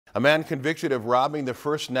A man convicted of robbing the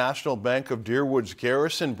First National Bank of Deerwood's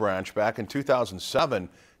Garrison branch back in 2007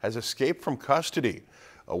 has escaped from custody.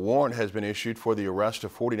 A warrant has been issued for the arrest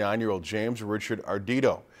of 49-year-old James Richard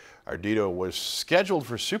Ardito. Ardito was scheduled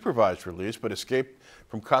for supervised release but escaped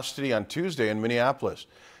from custody on Tuesday in Minneapolis.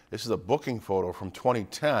 This is a booking photo from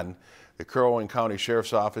 2010. The Crow Wing County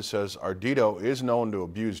Sheriff's Office says Ardito is known to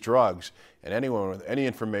abuse drugs, and anyone with any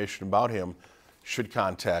information about him should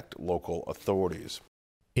contact local authorities.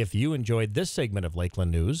 If you enjoyed this segment of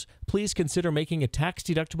Lakeland News, please consider making a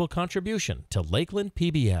tax-deductible contribution to Lakeland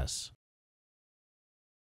PBS.